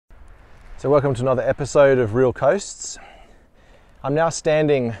So welcome to another episode of Real Coasts. I'm now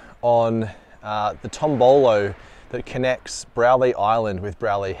standing on the tombolo that connects Broulee Island with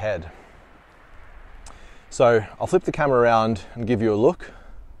Broulee Head. So I'll flip the camera around and give you a look.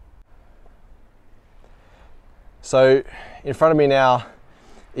 So in front of me now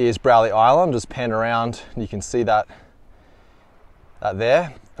is Broulee Island. Just pan around and you can see that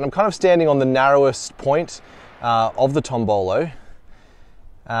there. And I'm kind of standing on the narrowest point of the tombolo.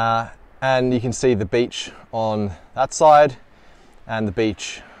 And you can see the beach on that side and the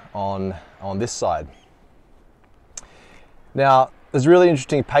beach on this side. Now, there's a really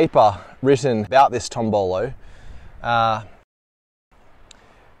interesting paper written about this tombolo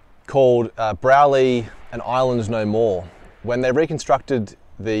called Broulee, an Island No More, when they reconstructed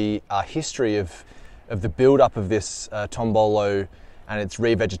the history of the build-up of this tombolo and its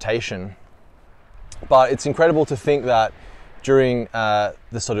revegetation. But it's incredible to think that during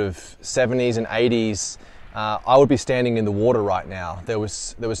the sort of 70s and 80s, I would be standing in the water right now. There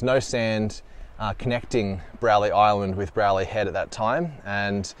was no sand connecting Broulee Island with Broulee Head at that time,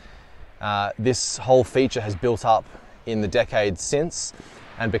 and this whole feature has built up in the decades since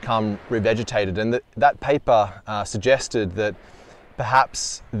and become revegetated. And that paper suggested that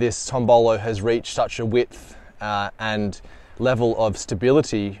perhaps this tombolo has reached such a width and level of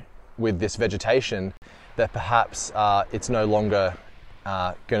stability with this vegetation that perhaps it's no longer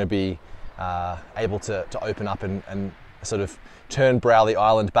going to be able to open up and sort of turn Broulee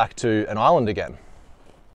Island back to an island again.